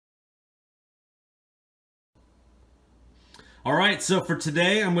All right, so for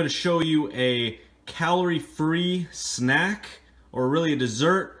today, I'm going to show you a calorie-free snack, or really a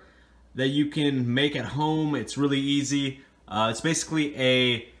dessert that you can make at home. It's really easy. It's basically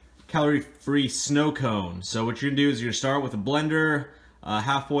a calorie-free snow cone. So what you're going to do is you're going to start with a blender,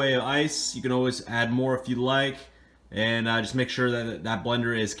 halfway of ice. You can always add more if you like, and just make sure that that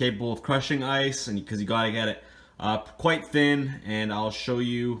blender is capable of crushing ice, and because you got to get it quite thin, and I'll show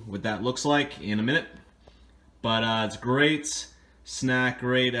you what that looks like in a minute. But it's a great snack,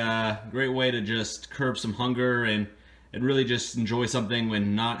 great way to just curb some hunger and really just enjoy something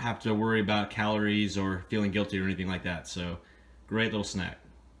and not have to worry about calories or feeling guilty or anything like that. So, great little snack.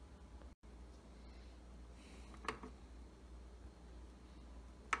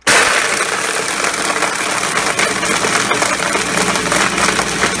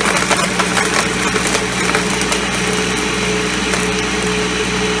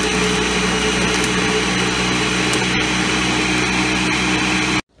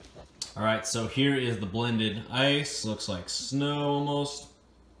 Alright, so here is the blended ice. Looks like snow almost.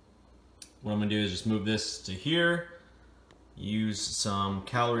 What I'm going to do is just move this to here. Use some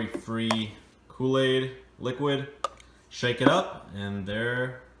calorie-free Kool-Aid liquid. Shake it up, and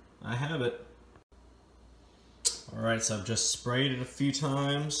there I have it. Alright, so I've just sprayed it a few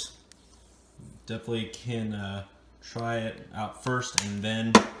times. Definitely can try it out first and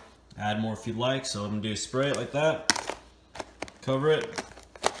then add more if you'd like. So what I'm going to do is spray it like that. Cover it.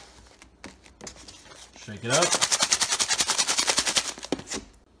 Shake it up.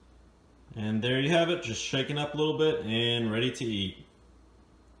 And there you have it, just shaken up a little bit and ready to eat.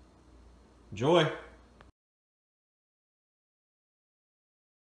 Enjoy!